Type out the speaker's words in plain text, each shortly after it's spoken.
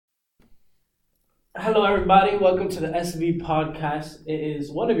Hello, everybody. Welcome to the SV podcast. It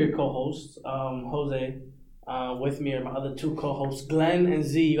is one of your co-hosts, Jose. With me are my other two co-hosts, Glenn and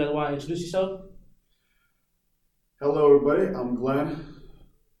Z. You guys want to introduce yourself? Hello, everybody. I'm Glenn,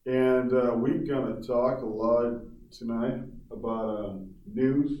 and we're gonna talk a lot tonight about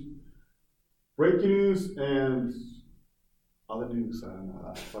news, breaking news, and other news. I don't know.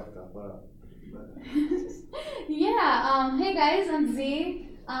 I fucked up. Hey guys, I'm Z.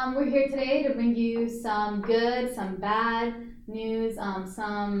 We're here today to bring you some good, some bad news,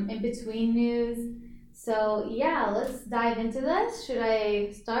 some in-between news. So yeah, let's dive into this. Should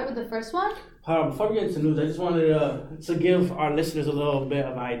I start with the first one? Before we get into news, I just wanted to give our listeners a little bit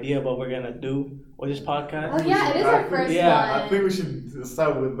of an idea of what we're going to do with this podcast. Oh yeah, it is our first one. I think we should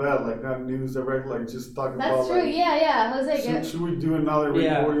start with that, like not news direct, like just talking about. That's true. Like, yeah. Jose, should we do another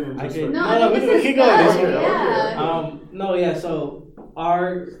recording? And just we keep going. Yeah. So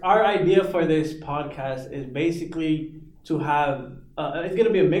our idea for this podcast is basically to have it's gonna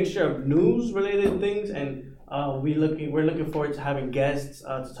be a mixture of news related things, and we're looking forward to having guests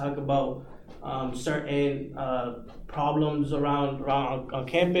to talk about certain problems around on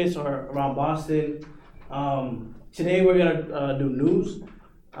campus or around Boston. Today we're gonna do news,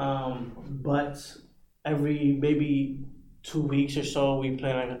 but every maybe 2 weeks or so we're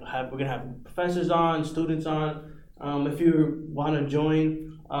gonna have professors on, students on. If you want to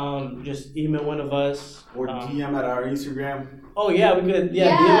join, just email one of us. Or DM at our Instagram. Oh yeah, we could. DM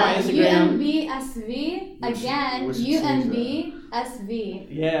our Instagram. UMBSV again. UMBSV.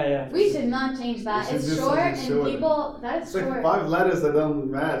 Yeah. We should not change that. It's short and people. That is it's short. like 5 letters that don't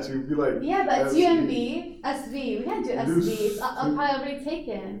match. You'd be like. Yeah, but it's UMBSV. We can't do SV. It's probably already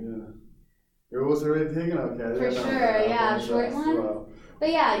taken. Yeah. It was already taken. Okay. For sure. Yeah, short one. But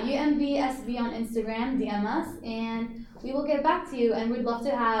yeah, UMBSV on Instagram, DM us, and we will get back to you. And we'd love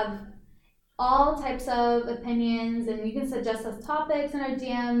to have all types of opinions, and you can suggest us topics in our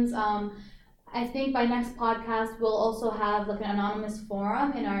DMs. I think by next podcast, we'll also have like an anonymous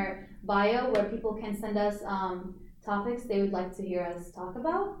forum in our bio where people can send us topics they would like to hear us talk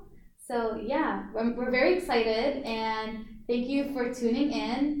about. So yeah, we're very excited, and thank you for tuning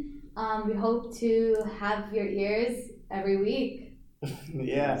in. We hope to have your ears every week.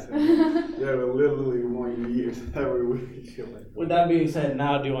 Yeah. We're literally 1 year every week. With that being said,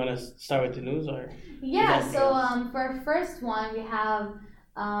 now do you want to start with the news or? Yeah. So for our first one, we have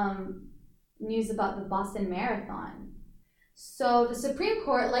news about the Boston Marathon. So the Supreme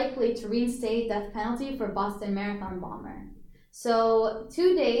Court likely to reinstate death penalty for Boston Marathon bomber. So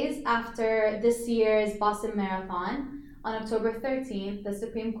 2 days after this year's Boston Marathon, on October 13th, the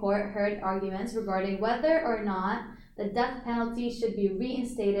Supreme Court heard arguments regarding whether or not the death penalty should be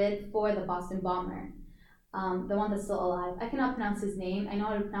reinstated for the Boston bomber, the one that's still alive. I cannot pronounce his name. I know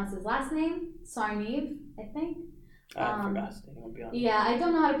how to pronounce his last name, Tsarnaev, I think. I forgot his name, I'll be honest. Yeah, I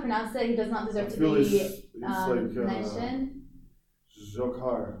don't know how to pronounce it. He does not deserve to be mentioned.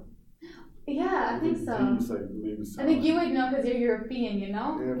 Zokhar. Yeah, I think so. Maybe I think you would know because you're European, you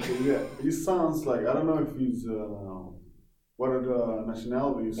know? Yeah, he sounds like, I don't know if he's, what are the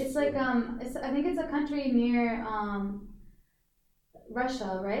nationalities? It's like, I think it's a country near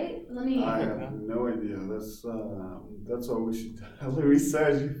Russia, right? I have no idea. That's what we should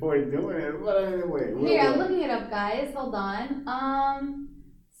research before doing it. But anyway. Here, I'm looking it up, guys. Hold on.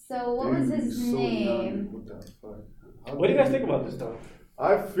 So what was his name? What the fuck? What do you guys think about this though?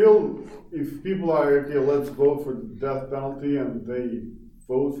 I feel if people are okay, let's vote for the death penalty, and they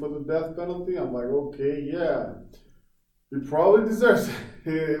vote for the death penalty, I'm like, okay, yeah, he probably deserves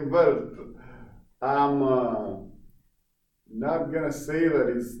it, but I'm not gonna say that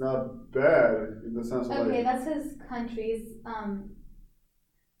it's not bad in the sense of okay, that's his country's.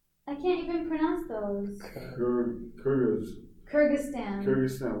 I can't even pronounce those. Kyrgyzstan.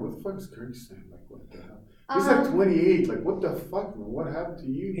 Kyrgyzstan. What the fuck is Kyrgyzstan? Like, what the hell? He's like 28. Like, what the fuck, man? What happened to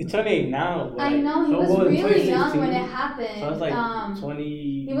you? He's 28 now. I know, he was really young when it happened. So I was like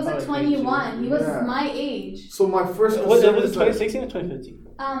 20. He was like 21. He was my age. So my first. Was it 2016 or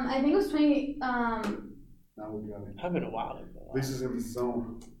 2015? I think it was 20. Now we got it. I've been a while ago. This is in the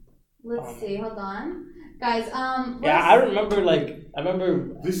zone. Let's see. Hold on, guys. Yeah, I remember.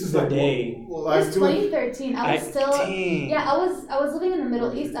 This is the like day. It was 2013. I was still. Dang. Yeah, I was living in the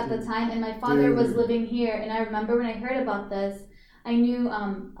Middle East at the time, and my father was living here. And I remember when I heard about this, I knew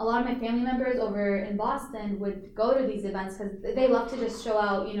a lot of my family members over in Boston would go to these events because they love to just show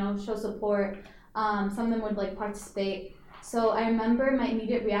out, show support. Some of them would like participate. So I remember my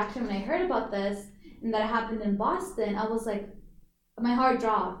immediate reaction when I heard about this and that it happened in Boston. I was like, my heart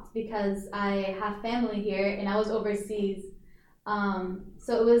dropped because I have family here and I was overseas.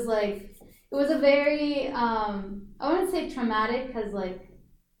 So it was like, it was a very I wouldn't say traumatic because like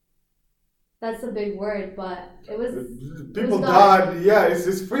that's a big word, but it was. People died. Yeah,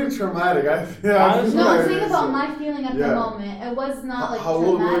 it's pretty traumatic. I no, I'm saying about my feeling at the moment. It was not like how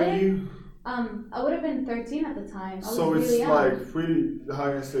traumatic. How old were you? I would have been 13 at the time. So it's really like pretty. How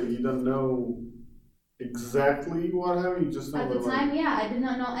can I say? You don't know exactly what happened. You just know. At the time, yeah, I did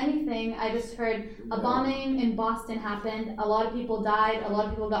not know anything. I just heard a bombing in Boston happened. A lot of people died. A lot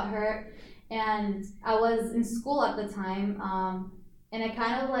of people got hurt, and I was in school at the time. And I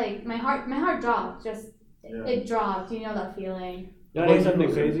kind of like my heart dropped. It dropped. You know that feeling. You know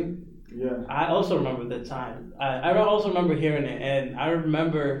something crazy? Yeah. I also remember the time. I also remember hearing it, and I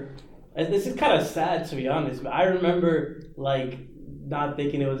remember. This is kind of sad to be honest, but I remember like not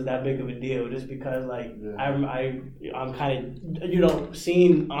thinking it was that big of a deal, just because like I'm kind of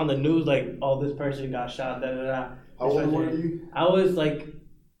seeing on the news like, oh, this person got shot. Da da da. How old were you? I was like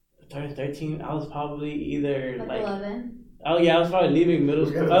 13. I was probably either like 11. Oh yeah, I was probably leaving middle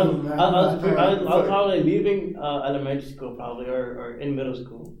school. I was probably leaving elementary school probably or in middle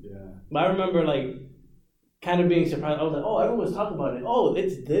school. Yeah. But I remember like kind of being surprised. I was like, oh, everyone's talking about it. Oh,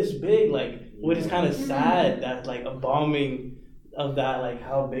 it's this big, like, which is kind of sad that like a bombing of that, like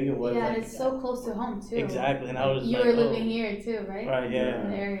how big it was. Yeah, like, and it's so close to home too. Exactly, and I was. You like, were living here too, right? Right. Yeah. In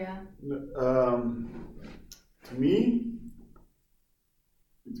the area. To me.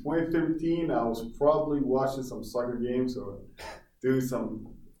 In 2013, I was probably watching some soccer games or doing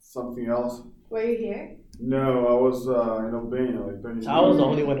something else. Were you here? No, I was in Albania. So I was the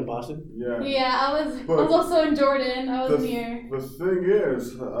only one in Boston. Yeah. Yeah, I was also in Jordan. I was near. The thing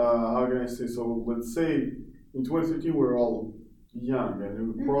is, how can I say? So let's say in 2013 we were all young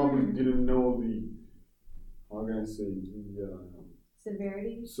and we probably didn't know the, how can I say,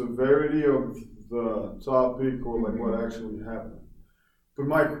 the severity of the topic or like what actually happened. But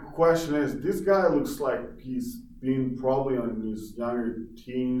my question is, this guy looks like he's been probably on his younger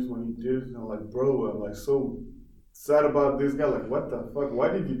teens when he did it. And I'm like, bro, I'm like so sad about this guy. Like, what the fuck? Why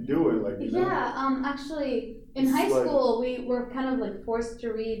did you do it? Like, actually, in high school, we were kind of like forced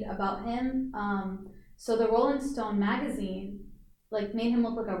to read about him. So the Rolling Stone magazine like made him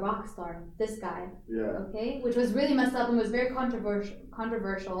look like a rock star. This guy. Yeah. Okay, which was really messed up and was very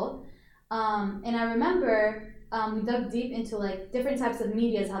controversial. And I remember. We dug deep into like different types of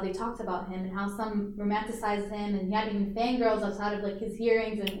medias, how they talked about him and how some romanticized him, and he had even fangirls outside of like his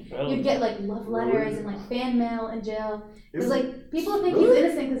hearings, and you'd get like love letters and like fan mail in jail. Because like people think he's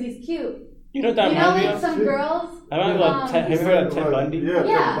innocent because he's cute. You know that like some girls. I remember have you heard of Ted Bundy? Yeah.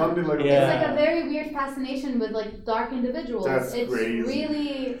 Ted Bundy, like it's like a very weird fascination with like dark individuals. That's it's crazy.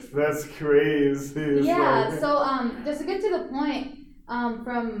 Really. That's crazy. Yeah. So just to get to the point.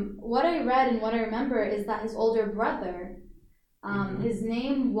 From what I read and what I remember is that his older brother, his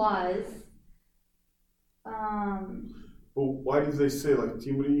name was. Well, why did they say like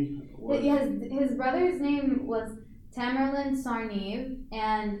Timothy? His brother's name was Tamerlan Tsarnaev,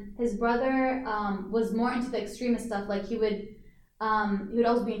 and his brother was more into the extremist stuff. Like he would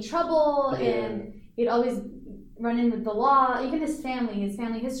always be in trouble, and he'd always run in with the law. Even his family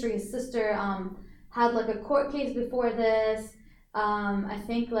history, his sister had like a court case before this. I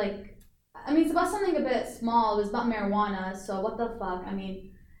think it's about something a bit small. It was about marijuana, so what the fuck? I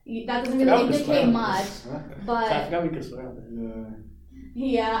mean, that doesn't really indicate much. But I forgot we could swear on that.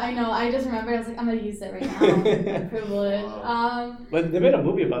 Yeah, I know. I just remember I was like, I'm gonna use it right now. Privilege. But they made a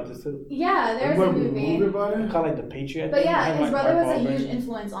movie about this too. Yeah, there's a movie about it. Called like The Patriot. But yeah, his brother was a huge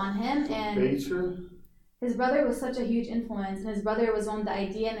influence on him, and Patriot. His brother was such a huge influence, and his brother was on the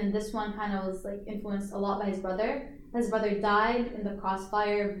idea, and this one kind of was like influenced a lot by his brother. His brother died in the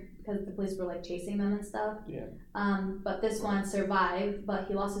crossfire because the police were like chasing them and stuff. Yeah. But this one survived, but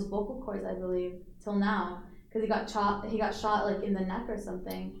he lost his vocal cords, I believe, till now, because he got shot like in the neck or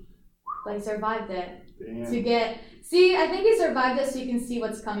something. But he survived it. Damn. I think he survived it so you can see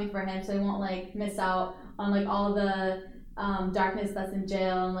what's coming for him, so he won't like miss out on like all the darkness that's in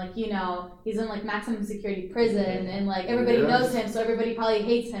jail, and like he's in like maximum security prison, and like everybody knows him, so everybody probably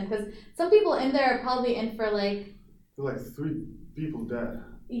hates him because some people in there are probably in for like. Like 3 people dead.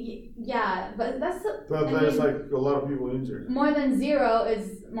 Yeah, but that's. There's like a lot of people injured. More than 0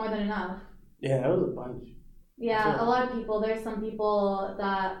 is more than enough. Yeah, that was a bunch. Yeah, a lot of people. There's some people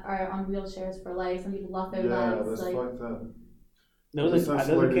that are on wheelchairs for life. Some people lost their legs. Yeah, that's fucked up. There was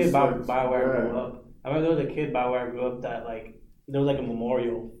a kid by where I grew up. I remember there was a kid by where I grew up that like there was like a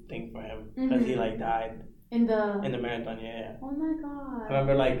memorial thing for him because he like died in the marathon. Yeah. Oh my god. I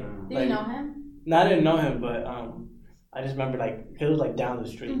remember like. Do you know him? No, I didn't know him, but I just remember like it was like down the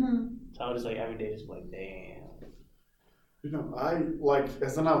street, so I was just like every day just like damn. I like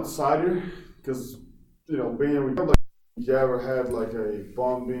as an outsider, because being like you ever had like a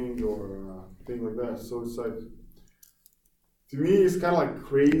bombing or thing like that. So it's like to me, it's kind of like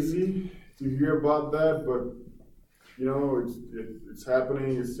crazy to hear about that, but it's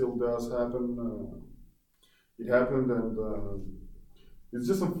happening. It still does happen. It happened, and it's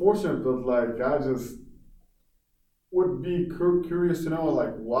just unfortunate. But like, I just would be curious to know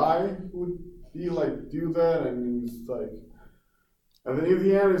like why would he like do that, and it's like, and then in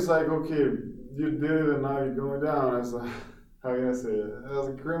the end, it's like, okay, you did it, and now you're going down as a how can I say it, as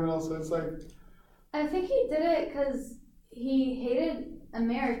a criminal. So it's like, I think he did it because he hated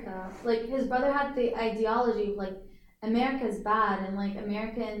America. Like his brother had the ideology of like America's bad and like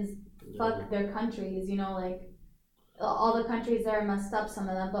Americans fuck their countries, like all the countries that are messed up, some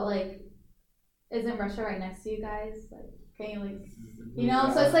of them, but like isn't Russia right next to you guys? Like can you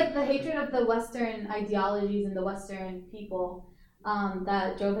like so it's like the hatred of the Western ideologies and the Western people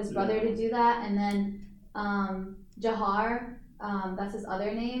that drove his brother to do that. And then Jahar, that's his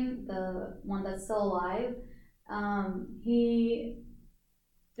other name, the one that's still alive, he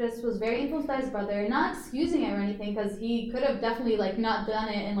just was very influenced by his brother, not excusing it or anything, because he could have definitely like not done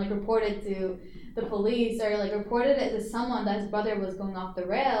it and like reported to the police or like reported it to someone that his brother was going off the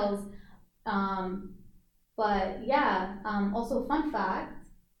rails. But yeah, also fun fact,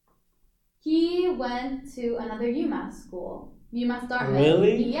 he went to another UMass school, UMass Dartmouth.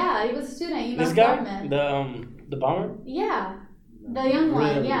 Really? Yeah, he was a student at UMass This guy, Dartmouth. the bomber. Yeah, the young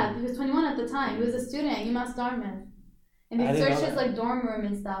one. Really? Yeah, he was 21 at the time. He was a student at UMass Dartmouth, and he searched his like dorm room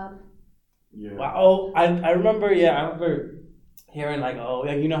and stuff. yeah. Wow. Oh, I remember. Yeah, I remember hearing like,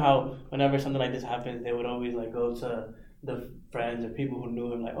 how whenever something like this happens, they would always like go to the friends or people who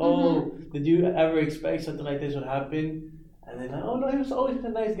knew him, like, did you ever expect something like this would happen? And then like, oh no, he was always a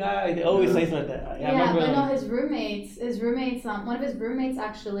nice guy. They always say something like that. Yeah, but no, his roommates, one of his roommates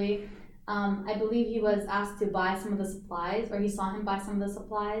actually, I believe he was asked to buy some of the supplies, or he saw him buy some of the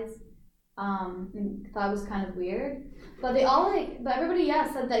supplies. And thought it was kind of weird, but everybody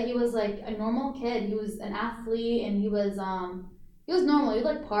said that he was like a normal kid. He was an athlete, and he was normal. He'd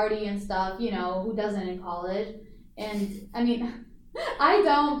like party and stuff, who doesn't in college? And I mean, I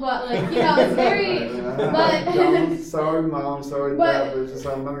don't, but like it's very. But sorry, mom. Sorry, dad. But just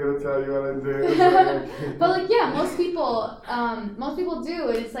I'm not gonna tell you what I do. But like, most people do,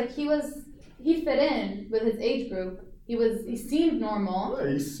 and it's like he fit in with his age group. He seemed normal.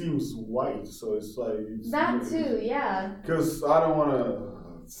 Yeah, he seems white, so it's like that too. Yeah. Because I don't want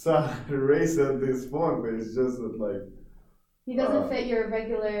to sound racist at this point, but it's just that like. He doesn't fit your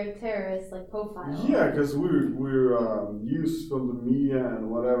regular terrorist like profile. Yeah, because we're used from the media and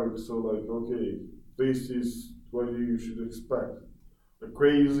whatever. So like, okay, this is what you should expect: a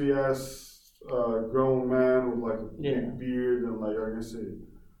crazy ass grown man with like a big beard and like I can say,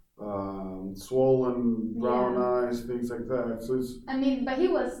 swollen brown eyes, things like that. So it's. I mean, but he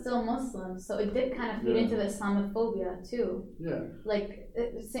was still Muslim, so it did kind of feed into the Islamophobia too. Yeah. Like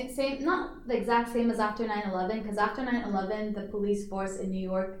same, not the exact same as after 9/11, because after 9/11, the police force in New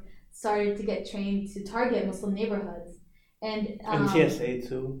York started to get trained to target Muslim neighborhoods, and TSA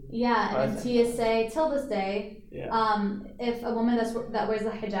too. Yeah, and TSA till this day. Yeah. If a woman that wears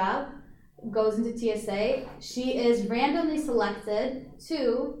a hijab goes into TSA, she is randomly selected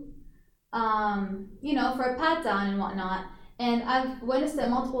to, for a pat down and whatnot. And I've witnessed it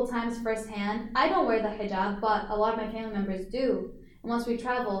multiple times firsthand. I don't wear the hijab, but a lot of my family members do. And once we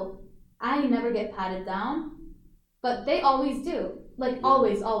travel, I never get patted down, but they always do. Like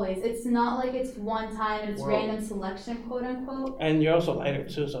always. It's not like it's one time and it's random selection, quote unquote. And you're also lighter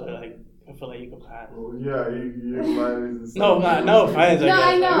too, so like I feel like you can pass. Well, yeah, you're lighter. No offense. No,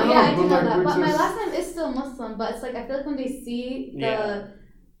 I know. Yeah, I do know like, that. But my last name is still Muslim. But it's like I feel like when they see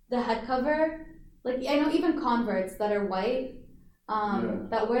the head cover, like I know even converts that are white,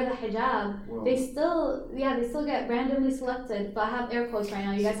 that wear the hijab, they still get randomly selected. But I have air quotes right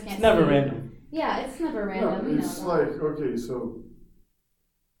now. You guys can't. It's never random. Yeah, it's never random. No, it's like okay, so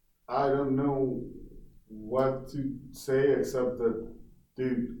I don't know what to say except that,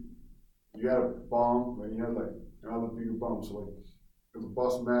 dude. You had a bomb, and you had like another bigger bomb. So like, it was a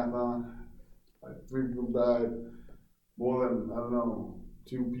Boston Marathon. Like 3 people died. More than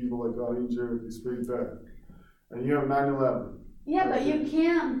 2 people like got injured. It's pretty bad. And you have 9/11. Yeah, but you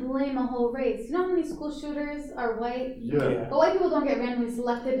can't blame a whole race. You know how many school shooters are white? Yeah. But white people don't get randomly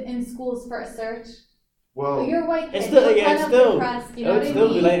selected in schools for a search. Well, but you're white. It's still, depressed, you know what I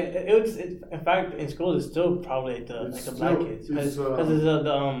mean? Be like in fact in school it's still probably the black kids because it's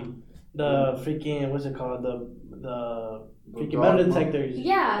the freaking what's it called the freaking metal detectors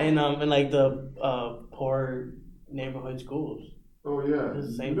and like the poor neighborhood schools. Oh yeah, It's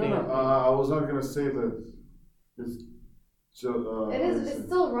the same thing. I was not gonna say that it's just. It's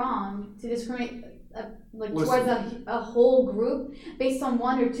still wrong to discriminate Listen. towards a whole group based on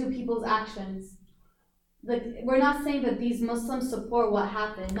one or two people's actions. Like, we're not saying that these Muslims support what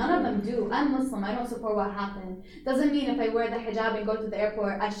happened. None of them do. I'm Muslim. I don't support what happened. Doesn't mean if I wear the hijab and go to the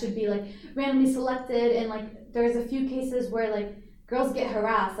airport, I should be like randomly selected. And like, there's a few cases where like girls get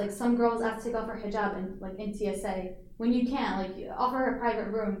harassed. Like, some girls have to take off her hijab in TSA when you can't. Like, you offer her a private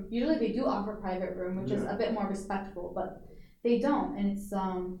room. Usually they do offer a private room, which is a bit more respectful, but they don't. And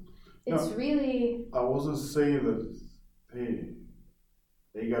it's really. I wasn't saying that. Hey.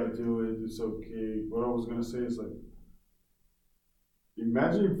 They gotta do it, it's okay. What I was gonna say is like,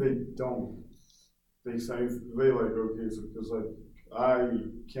 imagine if they don't. They say, they like, okay, so because like, I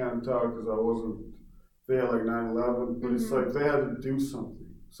can't talk because I wasn't there like 9/11, but it's like they had to do something.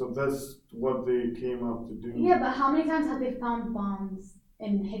 So that's what they came up to do. Yeah, but how many times have they found bombs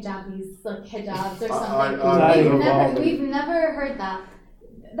in hijabis, like hijabs or something? We've never heard that.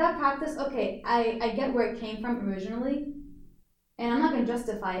 That practice, okay, I get where it came from originally. And I'm not going to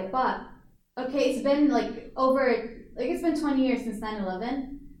justify it, but, okay, it's been, it's been 20 years since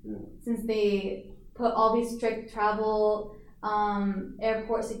 9/11, since they put all these strict travel,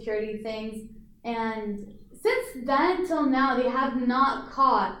 airport security things, and since then till now, they have not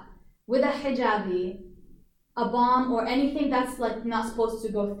caught, with a hijabi, a bomb or anything that's, like, not supposed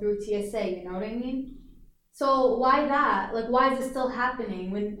to go through TSA, you know what I mean? So why that? Like, why is it still happening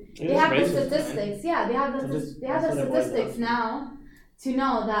when they have the statistics? Yeah, they have the statistics now to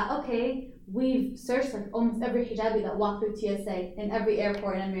know that, okay, we've searched like almost every hijabi that walked through TSA in every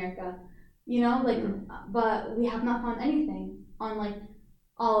airport in America, you know, like, but we have not found anything on like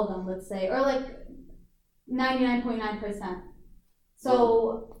all of them, let's say, or like 99.9%.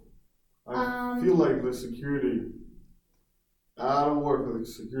 So I feel like the security. I don't work for the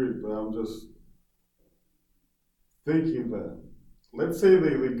security, but I'm just thinking that, let's say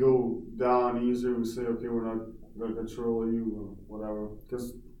they go down easier, we say, okay, we're not going to control you or whatever.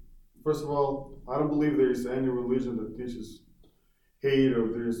 Because, first of all, I don't believe there is any religion that teaches hate or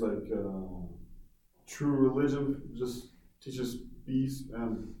there's like true religion, just teaches peace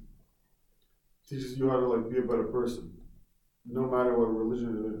and teaches you how to like be a better person, no matter what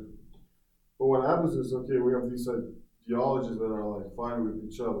religion it is. But what happens is, okay, we have these ideologies that are like fighting with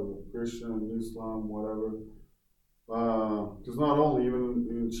each other, like Christian, Islam, whatever. Because not only even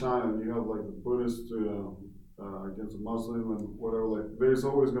in China, you have like the Buddhist against the Muslim and whatever. Like, there's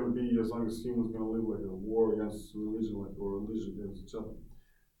always going to be, as long as humans going to live, like a war against religion, like, or religion against each other.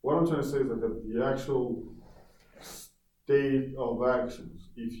 What I'm trying to say is like that the actual state of actions,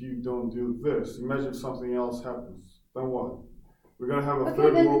 if you don't do this, imagine something else happens, then what? We're going to have a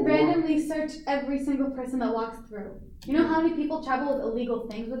third world war. Okay, then randomly search every single person that walks through. You know how many people travel with illegal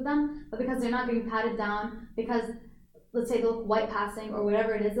things with them, but because they're not getting patted down, because let's say they look white passing or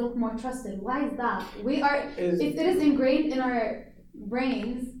whatever it is, they look more trusted. Why is that? It is ingrained in our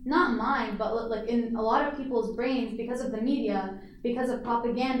brains, not mine, but like in a lot of people's brains because of the media, because of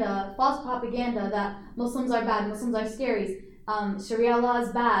propaganda, false propaganda that Muslims are bad, Muslims are scary, Sharia law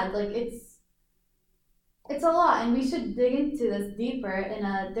is bad. Like, it's a lot, and we should dig into this deeper in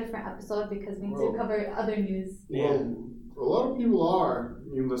a different episode because we need to cover other news. Well, a lot of people are,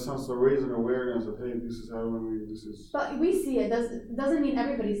 in the sense of raising awareness of, hey, this is happening, this is... But we see it. Doesn't mean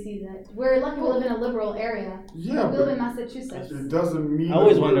everybody sees it. We're lucky we live in a liberal area. Yeah, we live in Massachusetts. It doesn't mean... I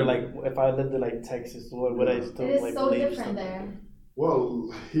always wonder, like, if I lived in, like, Texas, would I still, it is like, so believe different stuff? there.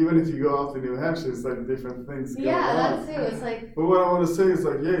 Well, even if you go out to New Hampshire, it's like different things going on. Yeah, that too. It's like... But what I want to say is,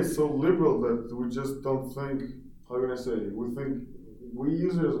 like, yeah, it's so liberal that we just don't think... How can I say? We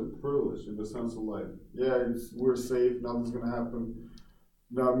use it as a privilege in the sense of like, yeah, we're safe, nothing's gonna happen.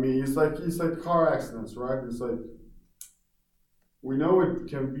 No, I mean, it's like car accidents, right? It's like, we know it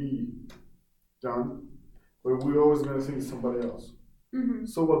can be done, but we're always gonna think somebody else. Mm-hmm.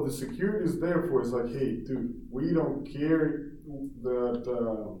 So what the security is there for is like, hey, dude, we don't care that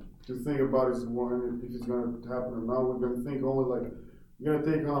to think about is if it's gonna happen or not. We're gonna think only like, we're going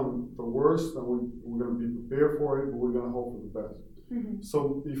to take on the worst, and we're going to be prepared for it, but we're going to hope for the best. Mm-hmm.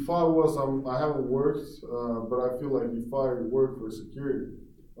 So if I was, I haven't worked, but I feel like if I worked for security,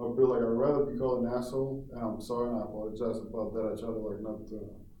 I'd be like, I'd rather be called an asshole, and I'm sorry, and I apologize about that. I try to like not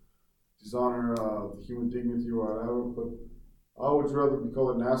dishonor human dignity or whatever, but I would rather be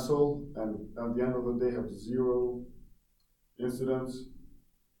called an asshole, and at the end of the day have 0 incidents,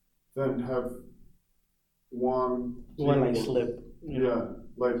 than have one like slip. Yeah,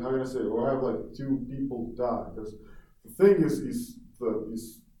 like how can I say, or have like 2 people die? Because the thing is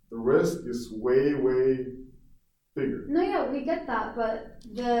the risk is way bigger. No, yeah, we get that, but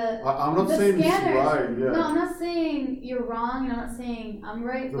I'm not the saying it's scanners. right. Yeah. No, I'm not saying you're wrong, and I'm not saying I'm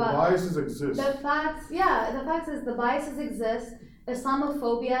right. The but biases exist. the fact is the biases exist.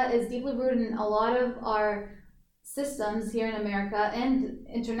 Islamophobia is deeply rooted in a lot of our systems here in America and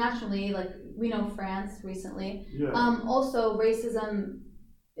internationally. Like we know France recently. Yeah. Also, racism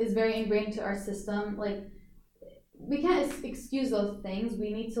is very ingrained to our system. Like we can't excuse those things.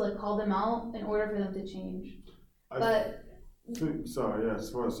 We need to like call them out in order for them to change. Sorry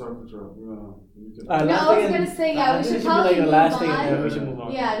for interrupting. I was gonna say we should probably move on. And we should move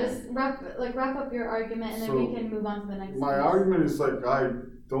on. Yeah, just wrap up your argument and then we can move on to the next. My argument is like I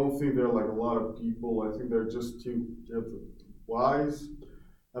don't think there are like a lot of people. I think they're just two. You have the wise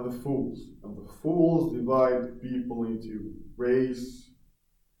and the fools, and the fools divide people into race,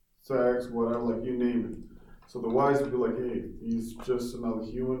 sex, whatever, like you name it. So the wise would be like, hey, he's just another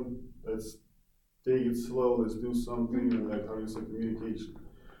human. Let's take it slow. Let's do something, and like how you say communication.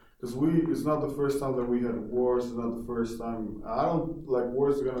 Because it's not the first time that we had wars. It's not the first time. I don't like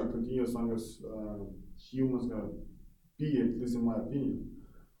wars are gonna continue as long as humans gonna be, at least in my opinion.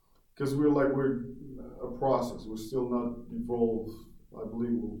 Because we're a process. We're still not evolved. I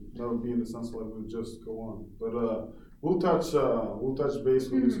believe we'll never be in the sense like we'll just go on. But we'll touch base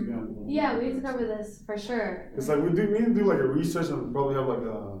with this again. Yeah, we need to cover this for sure. It's like we need to do like a research and probably have like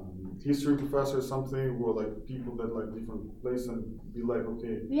a history professor or something, or like people that like different places and be like,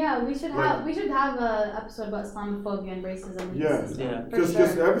 okay. Yeah, we should have an episode about Islamophobia and racism. Yeah. Because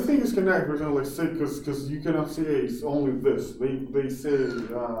everything is connected. We're gonna like say because you cannot say hey, it's only this. They say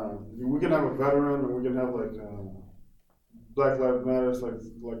we can have a veteran and we can have like Black Lives Matters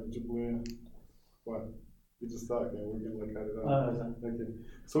like Jubilee. What? You just thought, yeah, we're gonna like cut it out. Okay.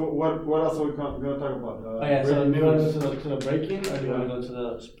 So what else are we gonna talk about? So do you want to go to the break-in or do you want to go to the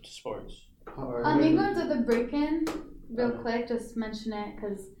sports? You go to the break-in real quick. Just mention it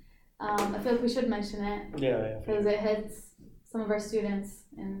because I feel like we should mention it. Yeah. Because it hits some of our students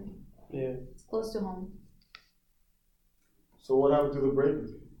and it's close to home. So what happened to the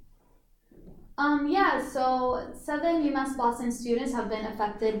break-in? So 7 UMass Boston students have been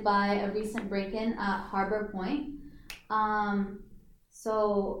affected by a recent break-in at Harbor Point.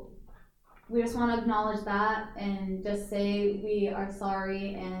 So we just want to acknowledge that and just say we are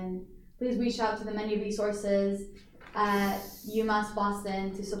sorry and please reach out to the many resources at UMass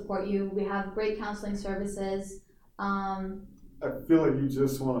Boston to support you. We have great counseling services. I feel like you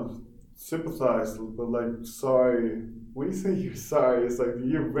just want to sympathize, but like sorry. When you say you're sorry, it's like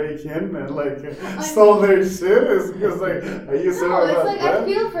you break in and like stole their shit. It's because like are you sorry about like that? I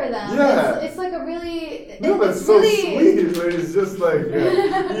feel for them. Yeah, it's like a really that's so sweet. But it's just like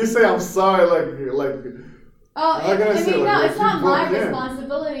you say I'm sorry, like. It's not my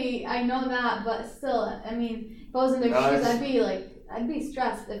responsibility. I know that, but still, I mean, if I was in their shoes, I'd be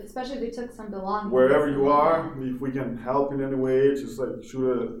stressed, especially if they took some belongings. Wherever you are, if we can help in any way, just like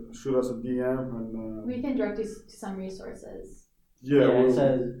shoot us a DM and we can direct you to some resources. Yeah, it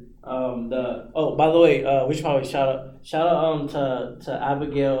says by the way, we should probably shout out to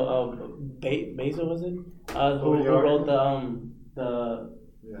Abigail Basil, was it? Who wrote the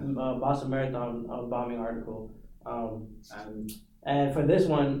Boston Marathon bombing article. And for this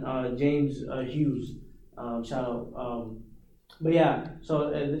one, James Hughes, shout out. But yeah, so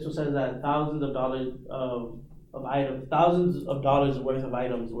this one says that thousands of dollars worth of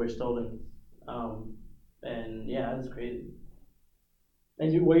items were stolen. And yeah, that's crazy.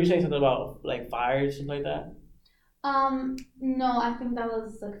 And were you saying something about like fires, something like that? No, I think that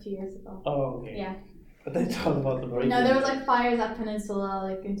was like 2 years ago. Oh, okay. Yeah. But they talk about the break-in. No, there was like fires at Peninsula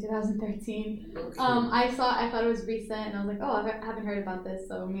like in 2013. Okay. I thought it was recent, and I was like, oh, I haven't heard about this,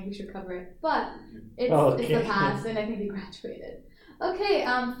 so maybe we should cover it. But it's the past, and I think we graduated. Okay,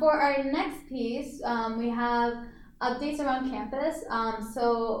 for our next piece, we have updates around campus.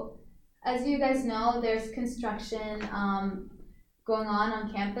 So as you guys know, there's construction going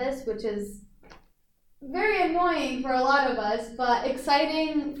on campus, which is very annoying for a lot of us, but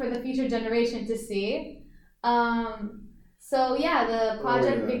exciting for the future generation to see. So yeah, the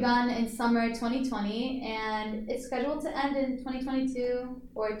project begun in summer 2020, and it's scheduled to end in 2022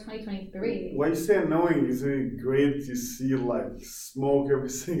 or 2023. When you say annoying, is it great to see like smoke every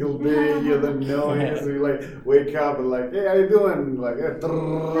single day, hear the noise, so you like wake up and like, hey, how you doing? Like,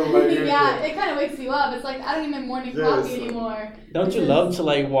 yeah, it kind of wakes you up. It's like I don't need my morning coffee anymore. Don't you love to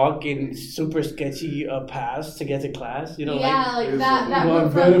like walk in super sketchy paths to get to class? You know, like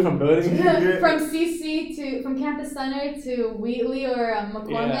that building from building from CC from Campus Center to Wheatley or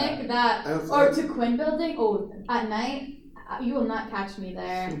McCormick or to Quinn Building. Oh, at night you will not catch me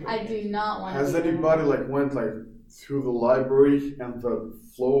there. I do not want. Has anybody like went like to the library and the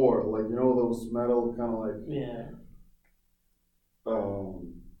floor, like those metal kind of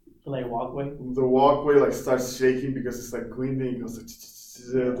like walkway. The walkway like starts shaking because it's like cleaning. It goes like,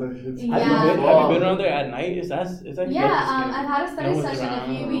 Yeah. Have you been around there at night? Is that Yeah, I've had a study session a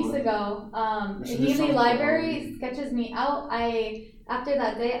few weeks ago. The Healy Library sketches me out. After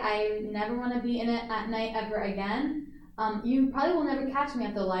that day, I never want to be in it at night ever again. You probably will never catch me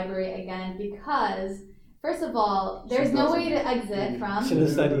at the library again because, first of all, there's no way to exit from. She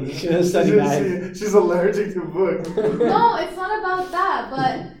doesn't study, guys. She's allergic to books. No, it's not about that,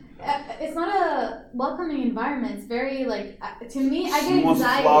 but it's not a welcoming environment. It's very to me, I get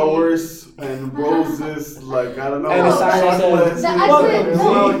anxiety. Flowers and roses, like I don't know, and chocolates.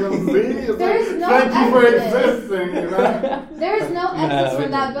 There's no thank you for exit. existing. There's no exits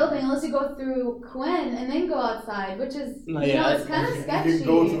from that building unless you go through Quinn and then go outside, which is it's kind of sketchy. You can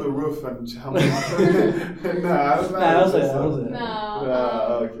go to the roof and jump.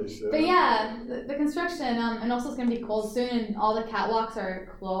 No. Okay, sure. But yeah, the construction, and also it's gonna be cold soon, and all the catwalks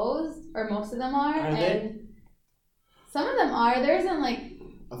are closed, or most of them are, and some of them are. There isn't I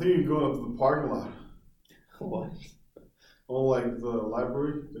think you can go up to the parking lot. What? Oh, like the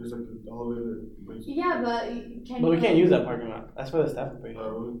library? There's like an elevator. Yeah, but we can't use that parking lot. That's for the staff to pay.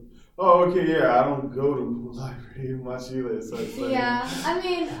 Oh, okay, yeah. I don't go to the library much either. So it's yeah, I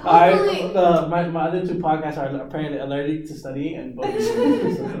mean, hopefully... my other two podcasts are apparently allergic to study and books.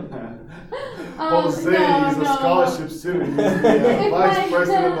 Jose, he's a scholarship student. He's the vice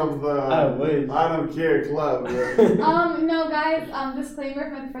president of the I Don't Care Club. No, guys, disclaimer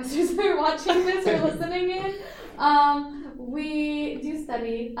if my professors are watching this or listening in. We do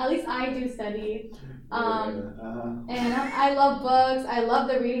study, at least I do study. And I love books. I love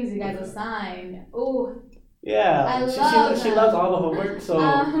the readings you guys assign. Ooh. Yeah, she loves all the homework. So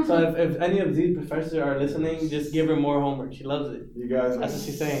if any of these professors are listening, just give her more homework. She loves it. You guys, that's what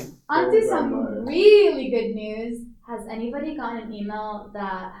she's saying. On to some really good news. Has anybody gotten an email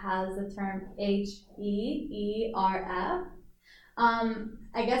that has the term HEERF?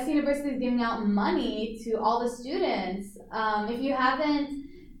 I guess the university is giving out money to all the students. If you haven't,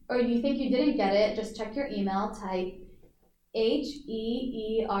 or you think you didn't get it, just check your email, type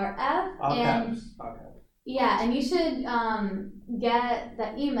HEERF. Yeah, and you should get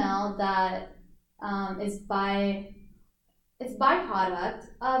the email that is byproduct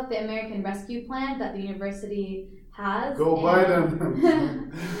of the American Rescue Plan that the university has. Go Biden.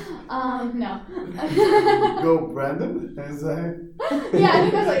 No. Go Brandon? Is that? Yeah, I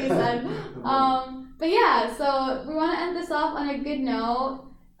think that's what you said. But yeah, so we want to end this off on a good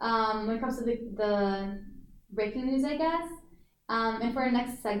note when it comes to the breaking news, I guess. And for our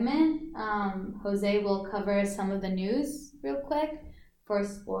next segment, Jose will cover some of the news real quick for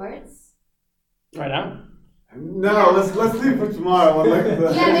sports. Right now? No, let's leave for tomorrow. Maybe for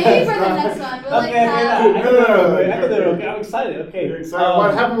the next one. We'll okay, I'm excited. Okay. You're excited?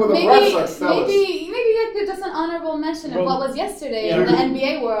 What happened with the Red Sox? Maybe you could just an honorable mention of what was yesterday in the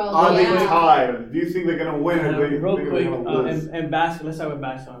NBA world. Are they tied? Do you think they're gonna win? Real quick, and basketball. Let's start with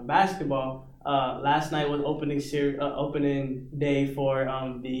basketball. Basketball. Last night was opening day for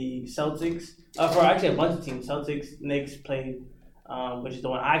the Celtics. For actually a bunch of teams. Celtics, Knicks played. Which is the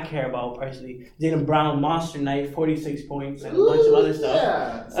one I care about personally. Jaylen Brown, monster night, 46 points, and a bunch of other stuff.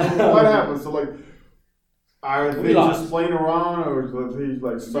 Yeah. So what happened? So are they just playing around, or did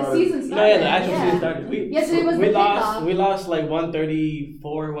they start? The season started. No, the actual season started. Yesterday was the kickoff. We lost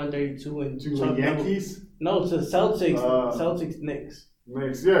 134, 132, and to the Yankees. No, to the Celtics. Celtics, Knicks.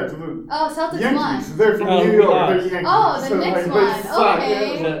 Knicks, yeah. Celtics Yankees. won. They're from New York. They're Yankees. Oh, the Knicks won.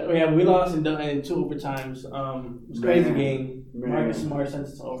 Okay. Yeah, we lost in 2 overtimes. It was a crazy game. Marcus Smart sent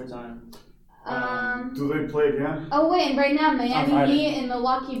us to overtime. Do they play again? Oh wait, and right now Miami Heat and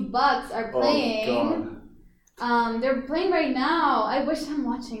Milwaukee Bucks are playing. Oh God. They're playing right now. I wish I'm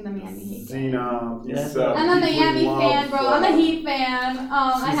watching the Miami Heat. Zena, I'm a Miami fan, bro. I'm a Heat fan.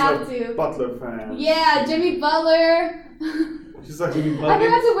 I have to. Butler fan. Yeah, Jimmy Butler. She's like, I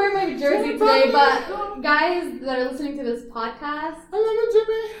forgot to wear my jersey today, but guys that are listening to this podcast, I love you,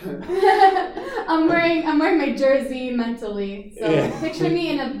 Jimmy. I'm wearing my jersey mentally. So picture me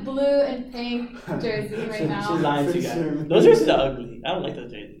in a blue and pink jersey right now. She's lying to you guys. Those jerseys are ugly. I don't like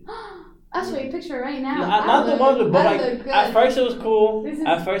those jerseys. I'll show you a picture right now. Not the ones with, but at first it was cool. Those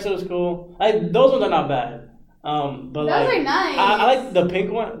ones are not bad. But those are nice. I like the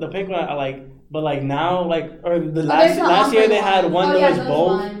pink one. The pink one I like. But now, or the last year they had one that was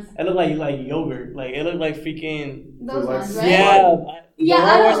bold, and It looked like yogurt. Like it looked like freaking. Those like, ones, right? Yeah. Yeah, the I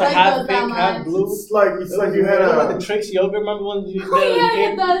one don't where it's like half those that pink, half much. blue. It's like you had like a. the Trix yogurt. Remember when you Oh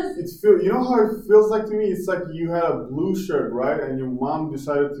yeah, it does. You know how it feels like to me? It's like you had a blue shirt, right? And your mom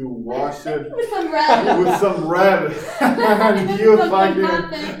decided to wash it With some red. with some red. And you Something fucking.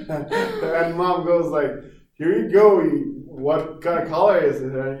 happened. And mom goes like, "Here you go. What kind of color is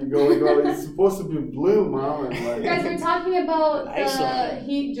it?" And you go, "Well, it's supposed to be blue, mom." And like, Guys, we're talking about Nice the one.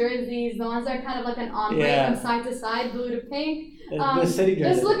 Heat jerseys, the ones that are kind of like an ombre Yeah. from side to side, blue to pink. The city jersey.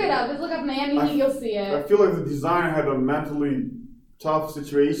 Just look it up. Just look up Miami Heat, you'll see I it. feel like the designer had a mentally tough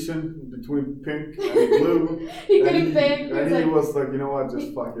situation between pink and blue. He And couldn't pick. And he was like, you know what,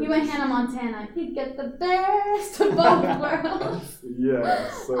 just fuck it. He went Hannah Montana. He'd get the best of both worlds. Yeah,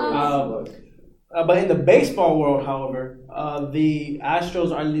 so it's like, But in the baseball world, however, the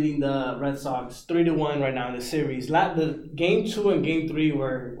Astros are leading the Red Sox 3-1 right now in the series. The game 2 and game 3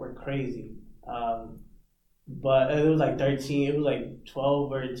 were crazy. But it was like 13. It was like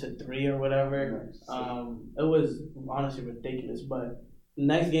 12 or to 3 or whatever. It was honestly ridiculous. But the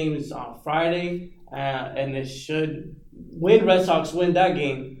next game is on Friday, and it should when Red Sox win that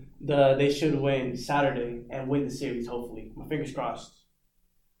game. They should win Saturday and win the series. Hopefully, my fingers crossed.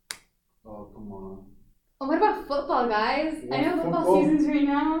 oh, come on. Oh, what about football, guys? I know football Football? season's right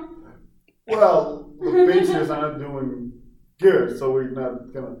now. Well, the Patriots are not doing good, so we're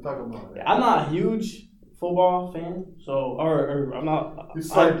not going to talk about it. I'm not a huge football fan, so or I'm not.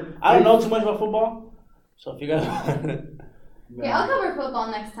 It's I, like- I don't know too much about football, so if you guys, Yeah, I'll cover football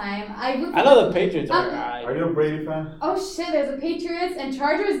next time. I know the Patriots are. Are you a Brady fan? Oh shit, there's a Patriots and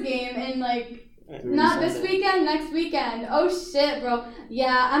Chargers game in like Dude, not this weekend, next weekend. Oh shit, bro.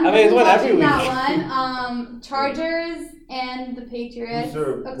 Yeah, I'm I mean, it's really one every watching that week. one. Chargers and the Patriots. Who's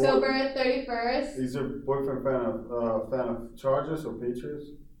your October 31st. Is your boyfriend fan of Chargers or Patriots?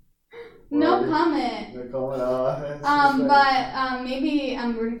 No comment. No comment. But maybe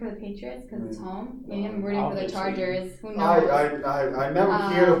I'm rooting for the Patriots because it's home. Maybe I'm rooting for the Obviously. Chargers. Who knows? I never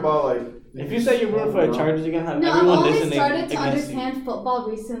cared about like. If you say you're rooting for the Chargers, you're gonna have No, I've everyone only listening started to against understand football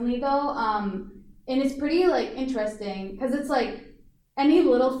recently though, and it's pretty like interesting because it's like any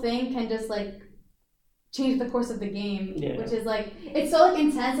little thing can just like change the course of the game, Yeah. which is like it's so like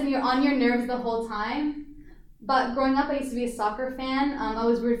intense and you're on your nerves the whole time. But growing up, I used to be a soccer fan. I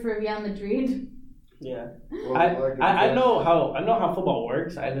was rooting for Real Madrid. you. Yeah, Well, I know how football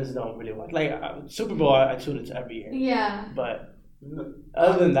works. I just don't really watch. Like Super Bowl, I tune into every year. Yeah. But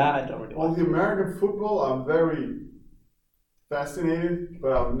other than that, I don't really On watch. the American football, I'm very fascinated,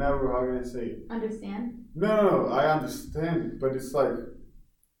 but I'll never, how can I say it? Understand? No, I understand it, but it's like,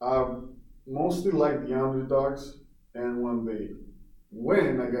 I mostly like the underdogs, and when they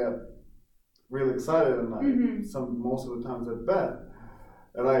win, I get really excited, and most of the times I bet.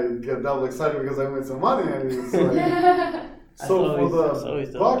 And I get double excited because I win some money, and it's like, so That's for always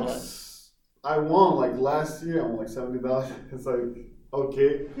the the Bucks, I won like last year, I won like $70. It's like,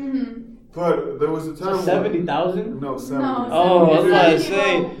 okay. But there was a time when- 70,000. No, 70. No, Oh, I was about to 70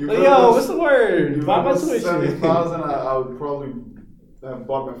 say, people. yo, what's the word? If Buy it my was tuition. 70,000, I would probably have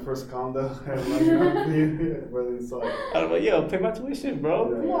bought my first condo. And like, but it's like, I was like, yo, pay my tuition, bro.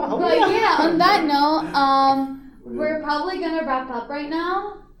 Yeah. Come on, But yeah, on that note, yeah. we're probably gonna wrap up right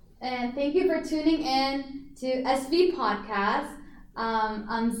now. And thank you for tuning in to SV Podcast.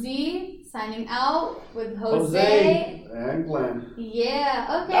 I'm Z signing out with Jose. And Glenn.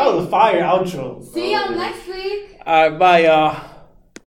 Yeah, okay. That was a fire outro. See y'all next week. All right, bye, y'all.